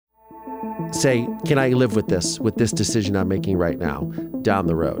say, can I live with this decision I'm making right now down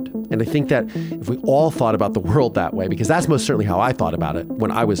the road? And I think that if we all thought about the world that way, because that's most certainly how I thought about it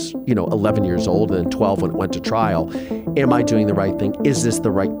when I was, 11 years old and then 12 when it went to trial. Am I doing the right thing? Is this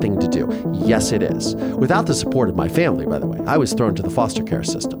the right thing to do? Yes, it is. Without the support of my family, by the way. I was thrown to the foster care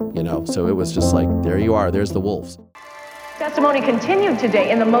system, so it was just like, there you are, there's the wolves. Testimony continued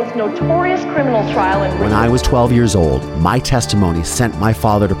today in the most notorious criminal trial in... When I was 12 years old, my testimony sent my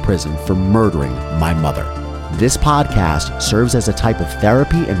father to prison for murdering my mother. This podcast serves as a type of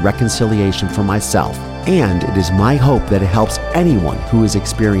therapy and reconciliation for myself, and it is my hope that it helps anyone who has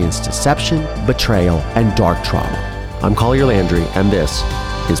experienced deception, betrayal, and dark trauma. I'm Collier Landry, and this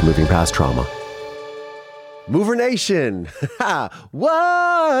is Moving Past Trauma. Mover Nation,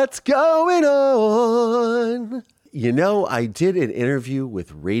 what's going on? I did an interview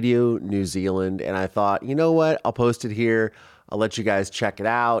with Radio New Zealand, and I thought, you know what? I'll post it here. I'll let you guys check it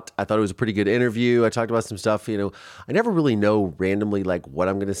out. I thought it was a pretty good interview. I talked about some stuff, I never really know randomly like what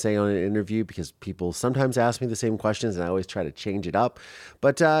I'm going to say on an interview because people sometimes ask me the same questions and I always try to change it up.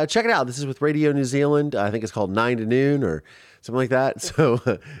 But check it out. This is with Radio New Zealand. I think it's called 9 to Noon or something like that. So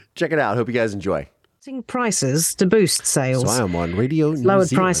check it out. Hope you guys enjoy. Prices to boost sales. So I am on Radio New Zealand. Lowered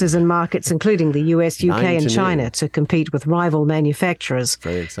prices in markets including the US, UK and China to compete with rival manufacturers.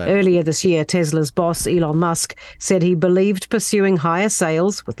 Very exciting. Earlier this year, Tesla's boss, Elon Musk, said he believed pursuing higher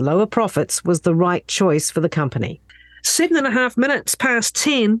sales with lower profits was the right choice for the company. 7.5 minutes past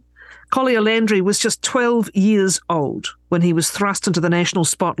 10, Collier Landry was just 12 years old when he was thrust into the national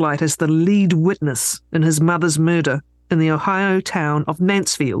spotlight as the lead witness in his mother's murder in the Ohio town of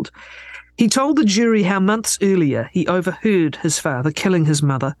Mansfield. He told the jury how months earlier he overheard his father killing his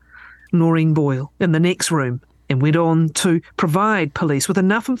mother, Noreen Boyle, in the next room and went on to provide police with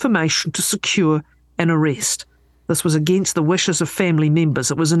enough information to secure an arrest. This was against the wishes of family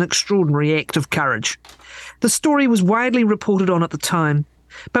members. It was an extraordinary act of courage. The story was widely reported on at the time,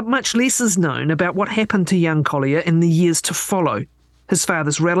 but much less is known about what happened to young Collier in the years to follow. His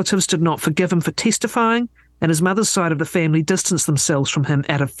father's relatives did not forgive him for testifying, and his mother's side of the family distanced themselves from him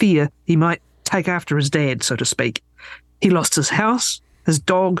out of fear he might take after his dad, so to speak. He lost his house, his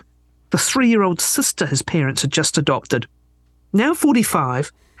dog, the 3-year-old sister his parents had just adopted. Now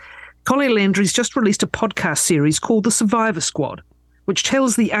 45, Collier Landry's just released a podcast series called The Survivor Squad, which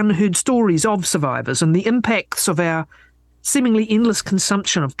tells the unheard stories of survivors and the impacts of our seemingly endless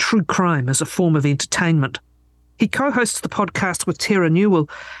consumption of true crime as a form of entertainment. He co-hosts the podcast with Tara Newell,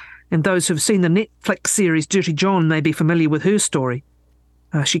 and those who've seen the Netflix series Dirty John may be familiar with her story.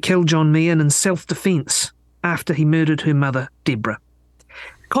 She killed John Meehan in self-defence after he murdered her mother, Deborah.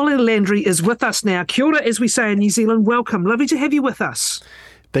 Collier Landry is with us now. Kia ora, as we say in New Zealand. Welcome. Lovely to have you with us.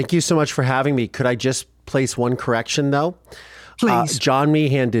 Thank you so much for having me. Could I just place one correction, though? Please. John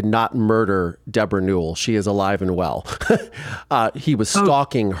Meehan did not murder Deborah Newell. She is alive and well. He was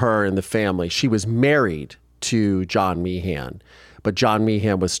stalking her and the family. She was married to John Meehan. But John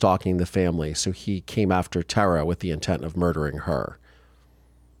Meehan was stalking the family, so he came after Tara with the intent of murdering her.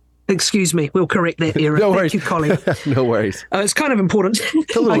 Excuse me, we'll correct that error. No worries. Thank you, Collier. No worries. It's kind of important.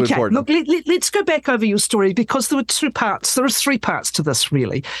 It's a little important. Look, let's go back over your story because there were 2 parts. There are 3 parts to this,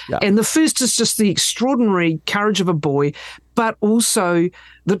 really. Yeah. And the first is just the extraordinary courage of a boy, but also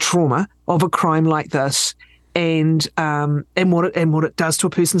the trauma of a crime like this and what it does to a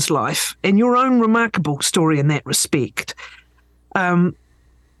person's life, and your own remarkable story in that respect. Do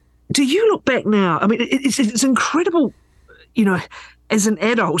you look back now? I mean, it's incredible, as an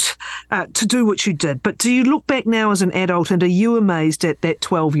adult to do what you did. But do you look back now as an adult and are you amazed at that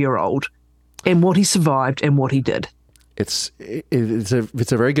 12-year-old and what he survived and what he did? It's a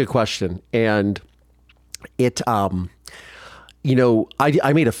very good question. And I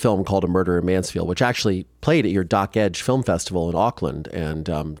made a film called A Murder in Mansfield, which actually played at your Dock Edge Film Festival in Auckland and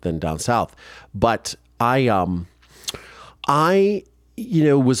then down south. But I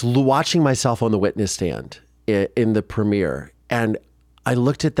was watching myself on the witness stand in the premiere, and I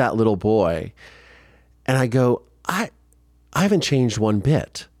looked at that little boy and I go, I haven't changed one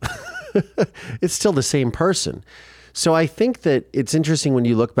bit. It's still the same person. So I think that it's interesting when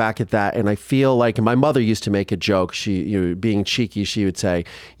you look back at that, and I feel like my mother used to make a joke. She, being cheeky, she would say,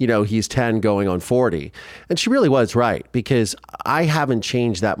 he's 10 going on 40. And she really was right, because I haven't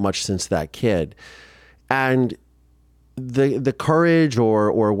changed that much since that kid. And the courage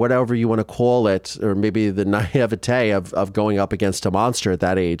or whatever you want to call it, or maybe the naivete of going up against a monster at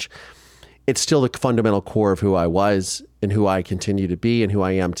that age, it's still the fundamental core of who I was and who I continue to be and who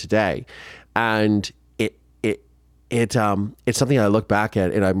I am today. And it's something I look back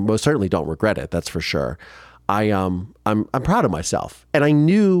at, and I most certainly don't regret it. That's for sure. I'm proud of myself, and I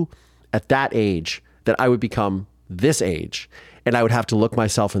knew at that age that I would become this age, and I would have to look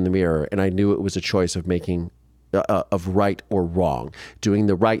myself in the mirror, and I knew it was a choice of making of right or wrong, doing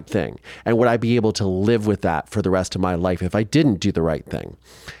the right thing. And would I be able to live with that for the rest of my life if I didn't do the right thing?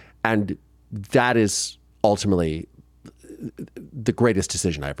 And that is ultimately the greatest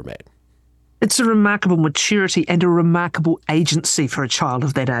decision I ever made. It's a remarkable maturity and a remarkable agency for a child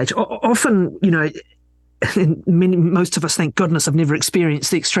of that age. Often, most of us, thank goodness, have never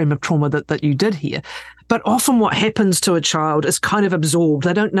experienced the extreme of trauma that you did here. But often what happens to a child is kind of absorbed.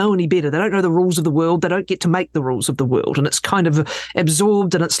 They don't know any better. They don't know the rules of the world. They don't get to make the rules of the world. And it's kind of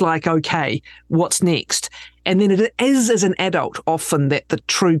absorbed, and it's like, okay, what's next? And then it is, as an adult, often that the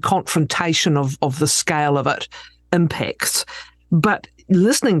true confrontation of the scale of it impacts. But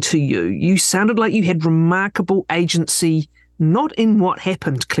listening to you, you sounded like you had remarkable agency, not in what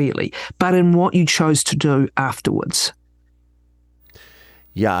happened clearly, but in what you chose to do afterwards.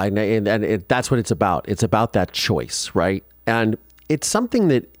 Yeah, and that's what it's about. It's about that choice, right? And it's something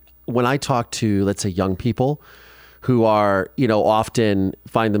that when I talk to, let's say, young people who are, often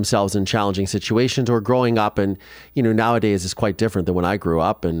find themselves in challenging situations or growing up, and, nowadays is quite different than when I grew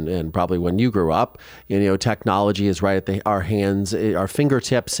up and probably when you grew up. Technology is right at our hands, our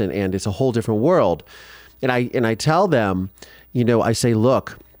fingertips, and it's a whole different world. And I tell them, I say,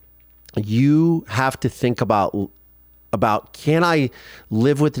 look, you have to think about can I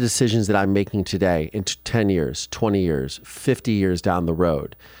live with the decisions that I'm making today in 10 years, 20 years, 50 years down the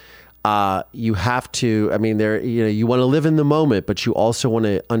road? You have to, you want to live in the moment, but you also want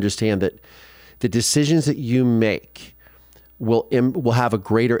to understand that the decisions that you make will have a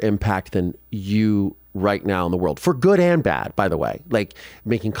greater impact than you right now in the world, for good and bad, by the way, like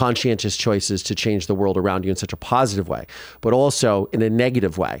making conscientious choices to change the world around you in such a positive way, but also in a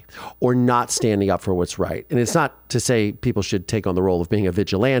negative way, or not standing up for what's right. And it's not to say people should take on the role of being a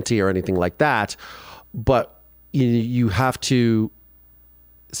vigilante or anything like that, but you have to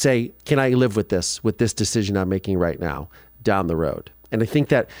say, can I live with this decision I'm making right now down the road? And I think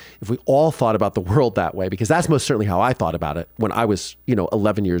that if we all thought about the world that way, because that's most certainly how I thought about it when I was,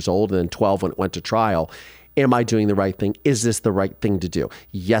 11 years old and then 12 when it went to trial. Am I doing the right thing? Is this the right thing to do?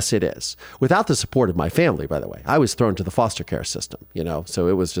 Yes, it is. Without the support of my family, by the way. I was thrown to the foster care system, so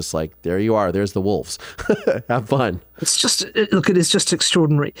it was just like, there you are. There's the wolves. Have fun. It is just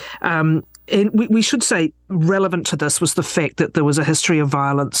extraordinary. And we should say, relevant to this was the fact that there was a history of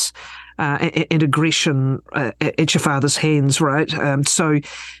violence and aggression at your father's hands, right? So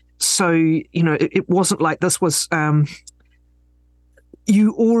it wasn't like this was.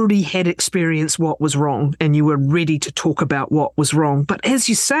 You already had experienced what was wrong, and you were ready to talk about what was wrong. But as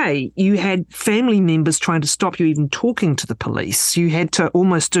you say, you had family members trying to stop you even talking to the police. You had to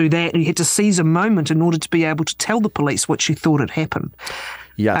almost do that, and you had to seize a moment in order to be able to tell the police what you thought had happened.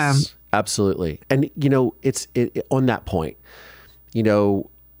 Yes, absolutely. And, it's on that point,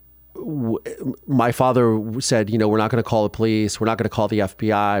 my father said, we're not going to call the police. We're not going to call the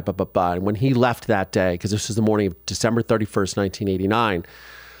FBI, blah. And when he left that day, because this was the morning of December 31st, 1989,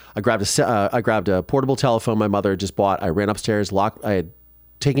 I grabbed a portable telephone my mother had just bought. I ran upstairs, I had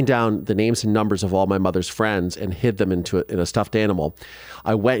taken down the names and numbers of all my mother's friends and hid them in a stuffed animal.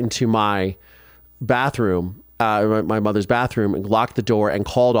 I went into my bathroom, my mother's bathroom, and locked the door and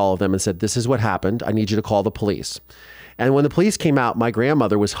called all of them and said, this is what happened. I need you to call the police. And when the police came out, my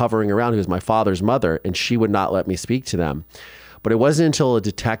grandmother was hovering around, who was my father's mother, and she would not let me speak to them. But it wasn't until a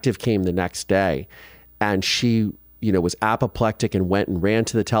detective came the next day, and she, was apoplectic and went and ran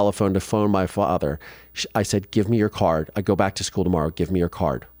to the telephone to phone my father. I said, give me your card. I go back to school tomorrow. Give me your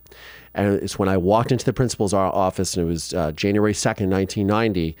card. And it's when I walked into the principal's office, and it was January 2nd,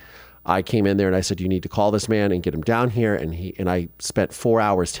 1990, I came in there and I said, you need to call this man and get him down here. And I spent 4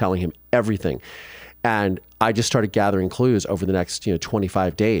 hours telling him everything. And I just started gathering clues over the next,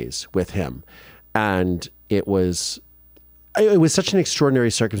 25 days with him. And it was such an extraordinary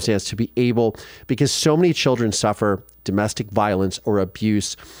circumstance to be able, because so many children suffer domestic violence or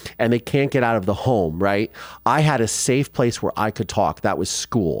abuse and they can't get out of the home, right? I had a safe place where I could talk. That was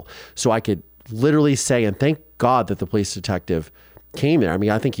school. So I could literally say, and thank God that the police detective came there.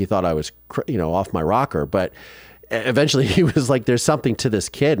 I think he thought I was, off my rocker, but eventually he was like, there's something to this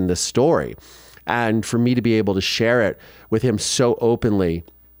kid and this story. And for me to be able to share it with him so openly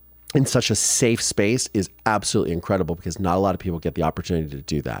in such a safe space is absolutely incredible, because not a lot of people get the opportunity to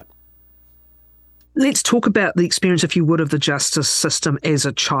do that. Let's talk about the experience, if you would, of the justice system as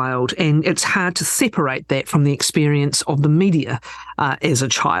a child. And it's hard to separate that from the experience of the media as a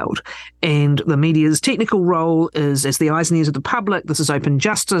child. And the media's technical role is as the eyes and ears of the public. This is open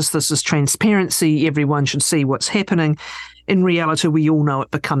justice. This is transparency. Everyone should see what's happening. In reality, we all know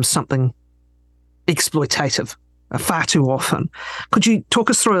it becomes something exploitative far too often. Could you talk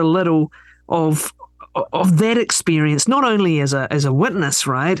us through a little of that experience, not only as a witness,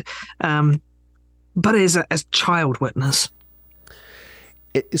 right? But as a child witness.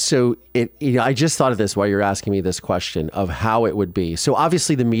 I just thought of this while you're asking me this question of how it would be. So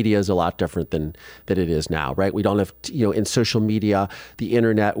obviously the media is a lot different than it is now, right? We don't have, in social media, the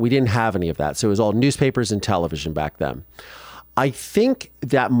internet, we didn't have any of that. So it was all newspapers and television back then. I think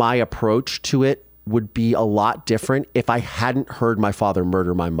that my approach to it would be a lot different if I hadn't heard my father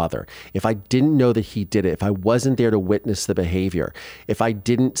murder my mother, if I didn't know that he did it, if I wasn't there to witness the behavior, if I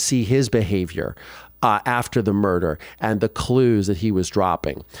didn't see his behavior after the murder and the clues that he was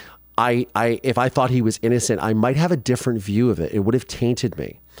dropping. If I thought he was innocent, I might have a different view of it. It would have tainted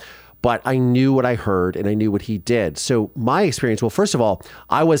me. But I knew what I heard and I knew what he did. So my experience, well, first of all,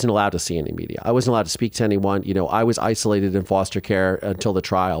 I wasn't allowed to see any media. I wasn't allowed to speak to anyone. I was isolated in foster care until the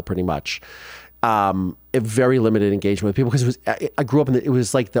trial, pretty much. A very limited engagement with people because I grew up it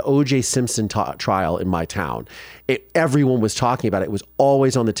was like the O.J. Simpson trial in my town. Everyone was talking about it. It was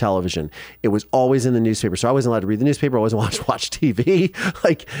always on the television. It was always in the newspaper. So I wasn't allowed to read the newspaper. I wasn't allowed to watch TV.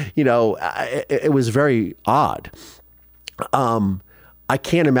 It was very odd. I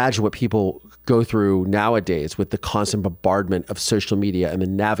can't imagine what people go through nowadays with the constant bombardment of social media and the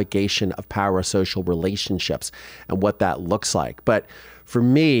navigation of parasocial relationships and what that looks like. But for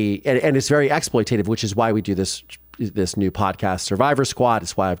me, and it's very exploitative, which is why we do this new podcast, Survivor Squad.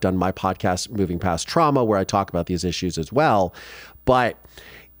 It's why I've done my podcast, Moving Past Trauma, where I talk about these issues as well. But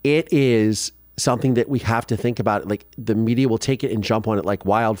it is something that we have to think about. Like the media will take it and jump on it like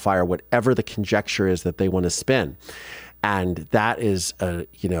wildfire, whatever the conjecture is that they want to spin. And that is,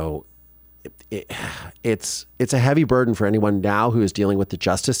 it's a heavy burden for anyone now who is dealing with the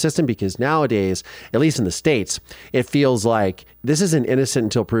justice system, because nowadays, at least in the States, it feels like this isn't innocent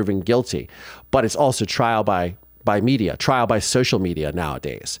until proven guilty, but it's also trial by media, trial by social media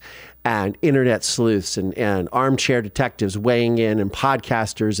nowadays, and internet sleuths and armchair detectives weighing in, and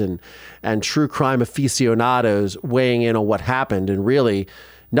podcasters and true crime aficionados weighing in on what happened. And really,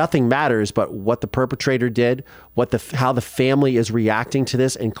 nothing matters but what the perpetrator did, how the family is reacting to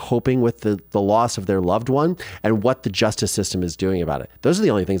this and coping with the loss of their loved one, and what the justice system is doing about it. Those are the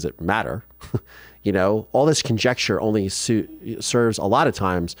only things that matter. All this conjecture only serves a lot of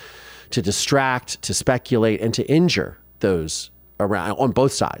times to distract, to speculate, and to injure those around, on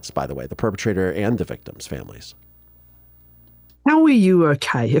both sides, by the way, the perpetrator and the victims' families. How were you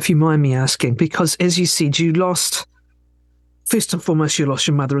okay, if you mind me asking? Because as you said, first and foremost, you lost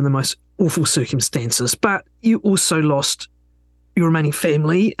your mother in the most awful circumstances, but you also lost your remaining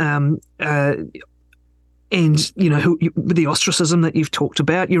family, and with the ostracism that you've talked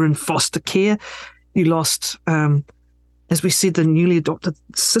about. You're in foster care. You lost, as we said, the newly adopted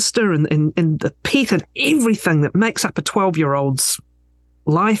sister and the pet and everything that makes up a 12-year-old's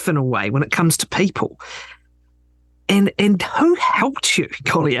life in a way when it comes to people. And who helped you,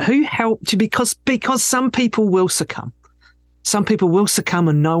 Collier? Who helped you? Because some people will succumb. Some people will succumb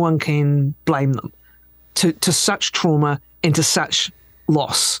and no one can blame them to such trauma and to such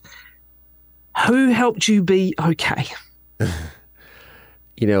loss. Who helped you be okay?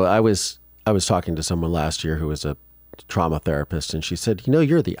 I was talking to someone last year who was a trauma therapist, and she said,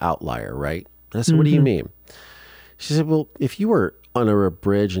 you're the outlier, right? And I said, what do you mean? She said, well, if you were under a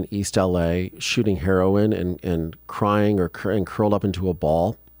bridge in East LA shooting heroin and crying and curled up into a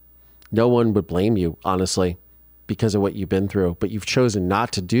ball, no one would blame you, honestly, because of what you've been through, but you've chosen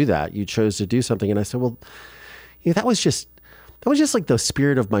not to do that. You chose to do something. And I said, well, that was just like the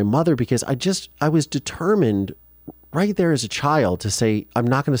spirit of my mother, because I was determined right there as a child to say, I'm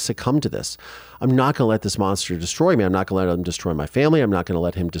not going to succumb to this. I'm not going to let this monster destroy me. I'm not going to let him destroy my family. I'm not going to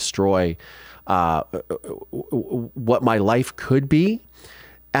let him destroy what my life could be.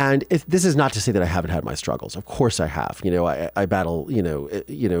 And this is not to say that I haven't had my struggles. Of course I have. I battle,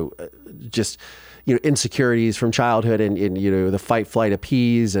 insecurities from childhood and the fight, flight,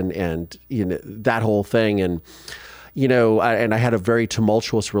 appease and that whole thing. And, and I had a very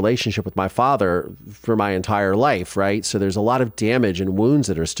tumultuous relationship with my father for my entire life, right? So there's a lot of damage and wounds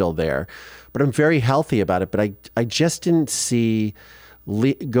that are still there, but I'm very healthy about it. But I just didn't see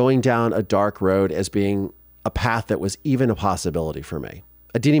going down a dark road as being a path that was even a possibility for me.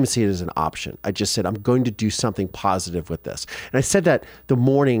 I didn't even see it as an option. I just said, I'm going to do something positive with this. And I said that the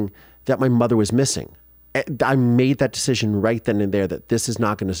morning that my mother was missing. I made that decision right then and there that this is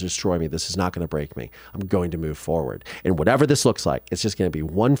not going to destroy me. This is not going to break me. I'm going to move forward. And whatever this looks like, it's just going to be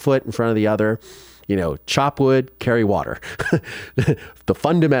one foot in front of the other, chop wood, carry water. The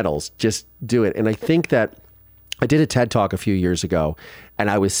fundamentals, just do it. And I think that I did a TED Talk a few years ago, and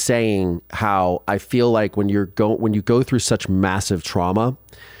I was saying how I feel like when you go through such massive trauma,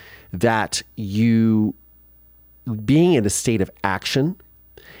 that you being in a state of action,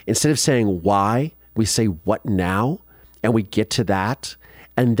 instead of saying why, we say what now, and we get to that.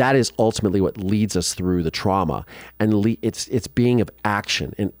 And that is ultimately what leads us through the trauma. And it's being of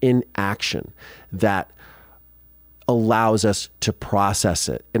action and inaction that allows us to process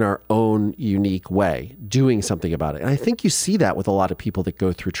it in our own unique way, doing something about it. And I think you see that with a lot of people that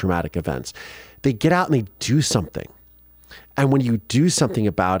go through traumatic events. They get out and they do something. And when you do something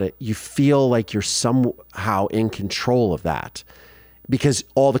about it, you feel like you're somehow in control of that, because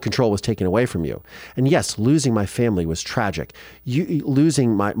all the control was taken away from you. And yes, losing my family was tragic.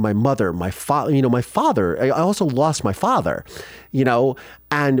 Losing my mother, my father, I also lost my father,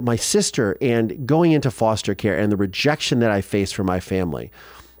 and my sister, and going into foster care and the rejection that I faced from my family.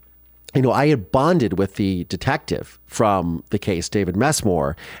 I had bonded with the detective from the case, David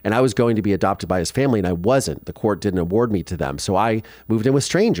Messmore, and I was going to be adopted by his family, and I wasn't. The court didn't award me to them. So I moved in with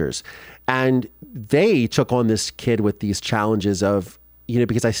strangers, and they took on this kid with these challenges of,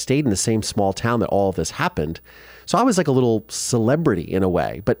 because I stayed in the same small town that all of this happened. So I was like a little celebrity in a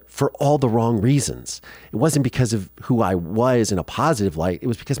way, but for all the wrong reasons. It wasn't because of who I was in a positive light. It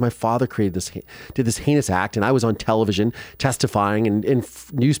was because my father did this heinous act, and I was on television testifying and in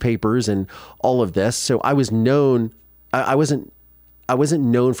newspapers and all of this. So I was known. I wasn't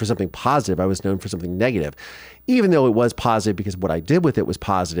known for something positive. I was known for something negative, even though it was positive because what I did with it was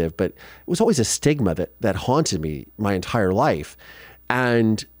positive. But it was always a stigma that haunted me my entire life.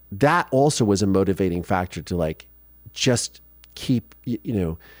 And that also was a motivating factor to just keep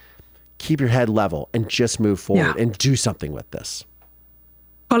your head level and just move forward and do something with this.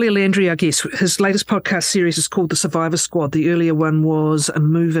 Collier Landry, our guest, his latest podcast series is called The Survivor Squad. The earlier one was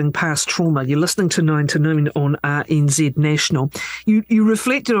Moving Past Trauma. You're listening to 9 to Noon on RNZ National. You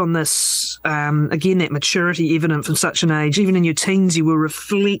reflected on this, again, that maturity evident from such an age. Even in your teens, you were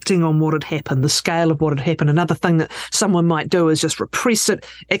reflecting on what had happened, the scale of what had happened. Another thing that someone might do is just repress it,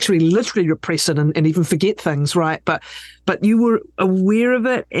 actually literally repress it and even forget things, right? But you were aware of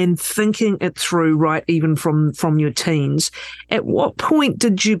it and thinking it through, right, even from your teens. At what point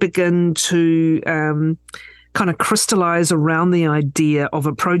did you begin to kind of crystallize around the idea of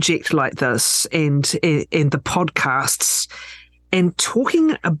a project like this and the podcasts, and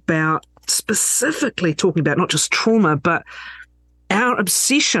specifically talking about not just trauma, but our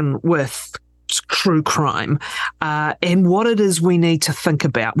obsession with true crime and what it is we need to think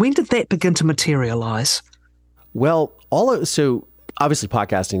about? When did that begin to materialize? Well, so obviously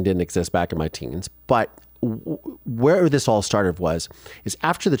podcasting didn't exist back in my teens, but where this all started is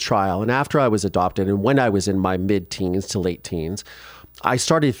after the trial and after I was adopted and when I was in my mid-teens to late teens, I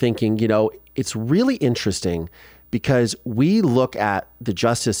started thinking, it's really interesting because we look at the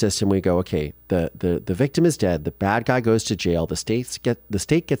justice system, we go, okay, the victim is dead, the bad guy goes to jail, the state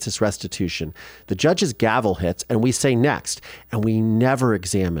gets its restitution, the judge's gavel hits, and we say next, and we never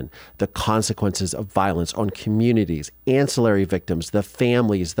examine the consequences of violence on communities, ancillary victims, the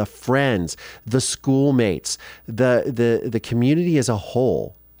families, the friends, the schoolmates, the community as a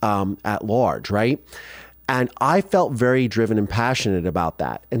whole at large, right? And I felt very driven and passionate about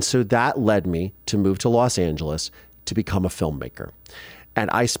that. And so that led me to move to Los Angeles to become a filmmaker.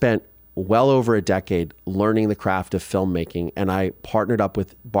 And I spent well over a decade learning the craft of filmmaking. And I partnered up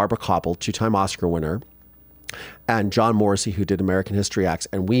with Barbara Koppel, 2-time Oscar winner, and John Morrissey, who did American History X.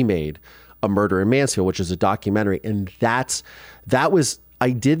 And we made A Murder in Mansfield, which is a documentary. And I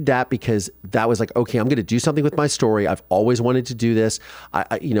did that because that was like, okay, I'm going to do something with my story. I've always wanted to do this.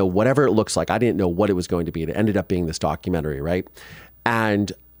 Whatever it looks like, I didn't know what it was going to be. It ended up being this documentary, right?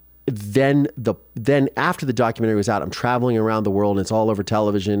 And then after the documentary was out, I'm traveling around the world and it's all over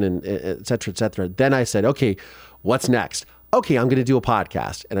television and et cetera, et cetera. Then I said, okay, what's next? Okay, I'm going to do a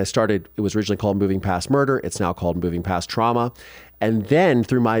podcast. And it was originally called Moving Past Murder. It's now called Moving Past Trauma. And then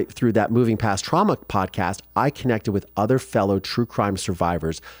through that Moving Past Trauma podcast, I connected with other fellow true crime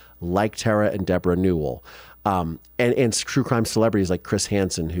survivors like Tara and Deborah Newell, and true crime celebrities like Chris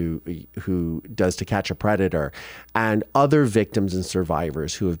Hansen, who does To Catch a Predator, and other victims and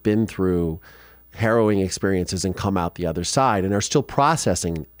survivors who have been through harrowing experiences and come out the other side and are still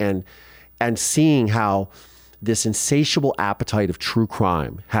processing and seeing how this insatiable appetite of true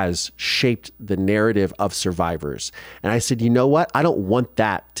crime has shaped the narrative of survivors. And I said, you know what? I don't want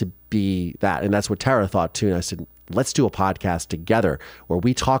that be that. And that's what Tara thought too. And I said, let's do a podcast together where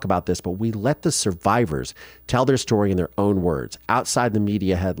we talk about this, but we let the survivors tell their story in their own words, outside the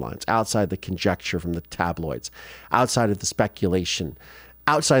media headlines, outside the conjecture from the tabloids, outside of the speculation,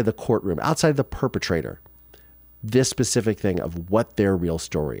 outside the courtroom, outside the perpetrator, this specific thing of what their real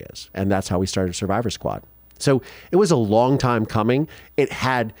story is. And that's how we started Survivor Squad. So it was a long time coming. It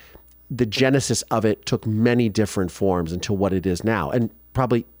had the genesis of it took many different forms until what it is now. And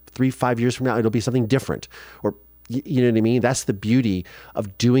probably 3-5 years from now, it'll be something different. Or, you know what I mean? That's the beauty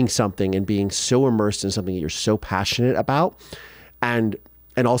of doing something and being so immersed in something that you're so passionate about. And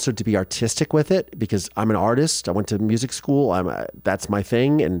also to be artistic with it, because I'm an artist. I went to music school. That's my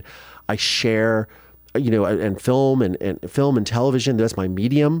thing. And I share, and film and television, that's my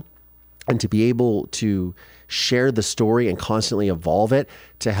medium. And to be able to share the story and constantly evolve it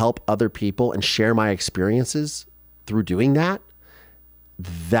to help other people and share my experiences through doing that,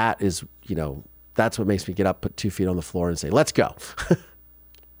 that is, that's what makes me get up, put 2 feet on the floor and say, let's go.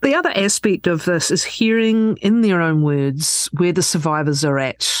 The other aspect of this is hearing in their own words where the survivors are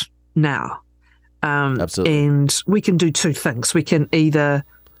at now. Absolutely. And we can do two things. We can either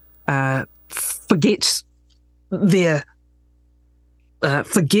forget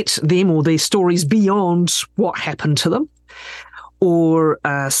them or their stories beyond what happened to them. Or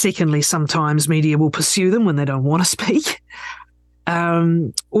secondly, sometimes media will pursue them when they don't want to speak.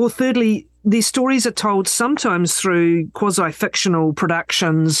 Or thirdly, their stories are told sometimes through quasi-fictional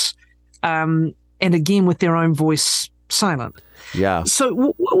productions, and again with their own voice silent. Yeah.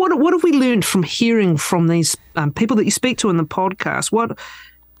 So what have we learned from hearing from these people that you speak to in the podcast?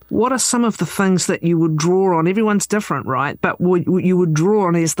 What are some of the things that you would draw on? Everyone's different, right? But you would draw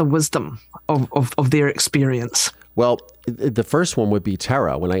on as the wisdom of their experience? Well, the first one would be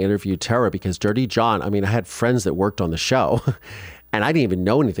Tara. When I interviewed Tara, because Dirty John, I had friends that worked on the show and I didn't even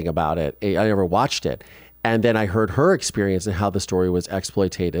know anything about it. I never watched it. And then I heard her experience and how the story was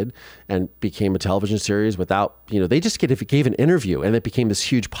exploited and became a television series without, they just gave an interview and it became this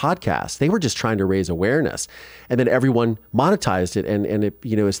huge podcast. They were just trying to raise awareness. And then everyone monetized it. And it,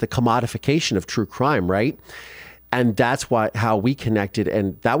 it's the commodification of true crime, right? And that's how we connected.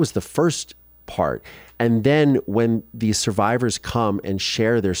 And that was the first part. And then when these survivors come and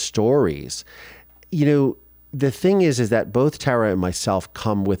share their stories, the thing is that both Tara and myself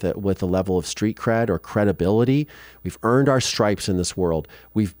come with a level of street cred or credibility. We've earned our stripes in this world.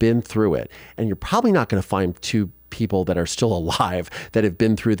 We've been through it. And you're probably not going to find two people that are still alive that have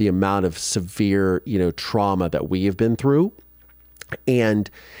been through the amount of severe, trauma that we have been through. And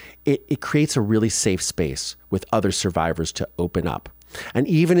it creates a really safe space with other survivors to open up. And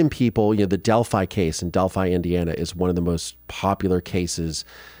even in people, the Delphi case in Delphi, Indiana is one of the most popular cases.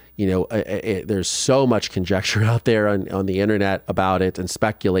 There's so much conjecture out there on the internet about it and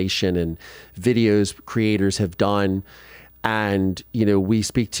speculation and videos creators have done. And, we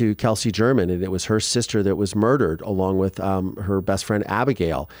speak to Kelsey German, and it was her sister that was murdered along with her best friend,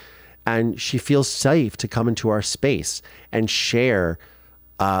 Abigail. And she feels safe to come into our space and share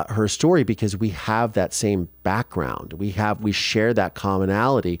her story because we have that same background. We share that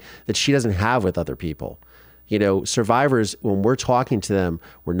commonality that she doesn't have with other people. Survivors, when we're talking to them,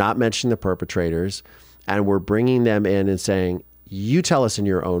 we're not mentioning the perpetrators, and we're bringing them in and saying, you tell us in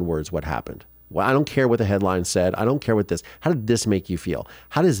your own words what happened. Well, I don't care what the headline said. I don't care what this, how did this make you feel?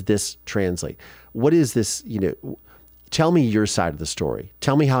 How does this translate? What is this, tell me your side of the story.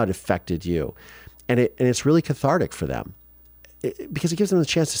 Tell me how it affected you. And it's really cathartic for them because it gives them the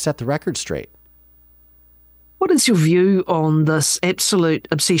chance to set the record straight. What is your view on this absolute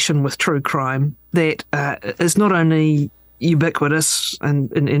obsession with true crime that is not only ubiquitous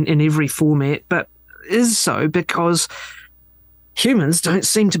and in every format, but is so because humans don't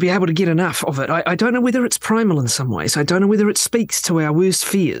seem to be able to get enough of it? I don't know whether it's primal in some ways. I don't know whether it speaks to our worst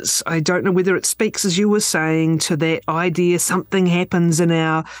fears. I don't know whether it speaks, as you were saying, to that idea something happens in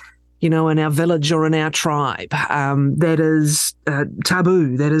our in our village or in our tribe, that is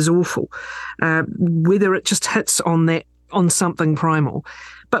taboo, that is awful, whether it just hits on something primal.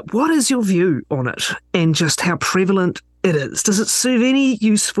 But what is your view on it and just how prevalent it is? Does it serve any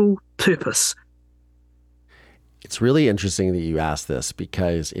useful purpose? It's really interesting that you asked this,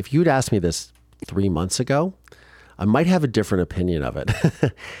 because if you'd asked me this 3 months ago, I might have a different opinion of it.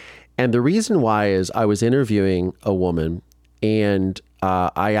 And the reason why is I was interviewing a woman and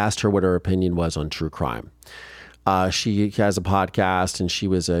I asked her what her opinion was on true crime. She has a podcast, and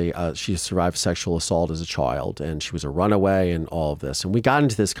she survived sexual assault as a child, and she was a runaway and all of this. And we got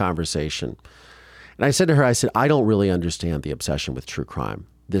into this conversation, and I said to her, I don't really understand the obsession with true crime,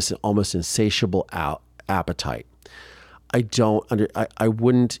 this almost insatiable appetite. I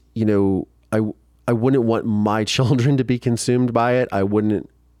wouldn't, I wouldn't want my children to be consumed by it. I wouldn't,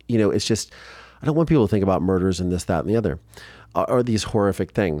 it's just, I don't want people to think about murders and this, that, and the other, or these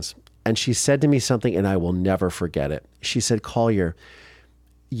horrific things. And she said to me something, and I will never forget it. She said, Collier,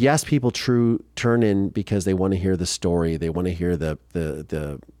 yes, people turn in because they want to hear the story. They want to hear the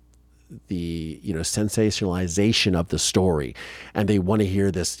sensationalization of the story, and they want to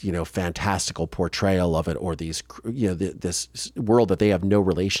hear this fantastical portrayal of it, or these this world that they have no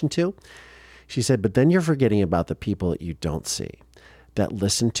relation to. She said, but then you're forgetting about the people that you don't see, that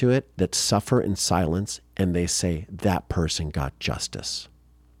listen to it, that suffer in silence, and they say that person got justice.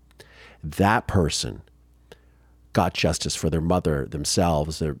 That person got justice for their mother,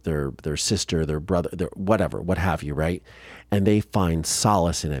 themselves, their sister, their brother, their whatever, what have you, right? And they find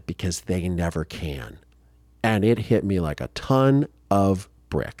solace in it because they never can. And it hit me like a ton of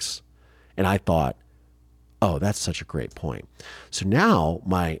bricks. And I thought, oh, that's such a great point. So now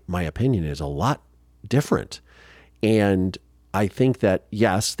my opinion is a lot different. And I think that,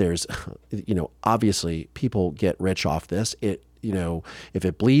 yes, there's, obviously people get rich off this. If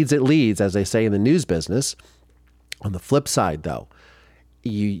it bleeds, it leads, as they say in the news business. On the flip side, though,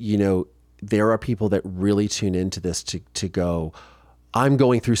 there are people that really tune into this to go, I'm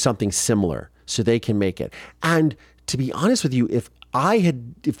going through something similar, so they can make it. And to be honest with you, if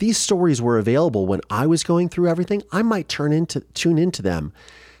these stories were available when I was going through everything, I might tune into them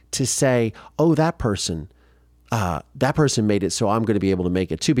to say, oh, that person made it, so I'm going to be able to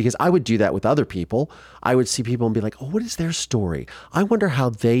make it too. Because I would do that with other people. I would see people and be like, oh, what is their story? I wonder how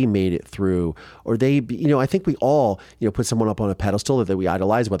they made it through. Or I think we all, put someone up on a pedestal that we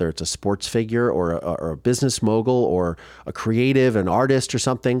idolize, whether it's a sports figure or a business mogul or a creative, an artist or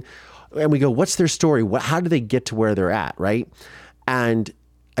something. And we go, what's their story? How do they get to where they're at, right? And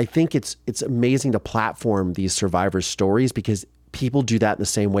I think it's amazing to platform these survivors' stories, because people do that in the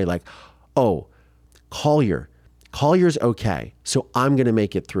same way, like, oh, Collier's okay, so I'm going to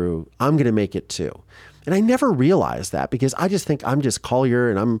make it through. I'm going to make it too. And I never realized that, because I just think I'm just Collier,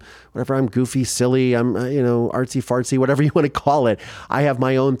 and I'm goofy, silly, I'm, artsy fartsy, whatever you want to call it. I have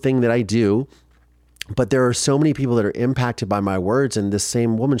my own thing that I do. But there are so many people that are impacted by my words. And this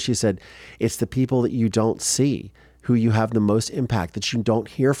same woman, she said, it's the people that you don't see who you have the most impact, that you don't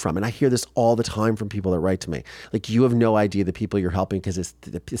hear from. And I hear this all the time from people that write to me. Like, you have no idea the people you're helping, because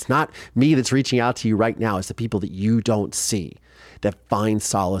it's not me that's reaching out to you right now. It's the people that you don't see that find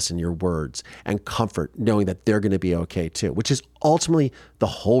solace in your words and comfort, knowing that they're going to be okay too, which is ultimately the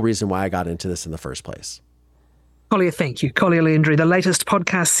whole reason why I got into this in the first place. Collier, thank you. Collier Landry. The latest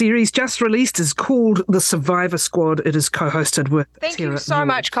podcast series just released is called The Survivor Squad. It is co-hosted with Thank you so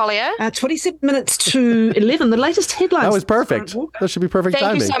much, Collier. 27 minutes to 11. The latest headlines. That was perfect. That should be perfect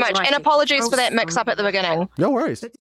timing. Thank you so much. And apologies for that mix-up at the beginning. No worries.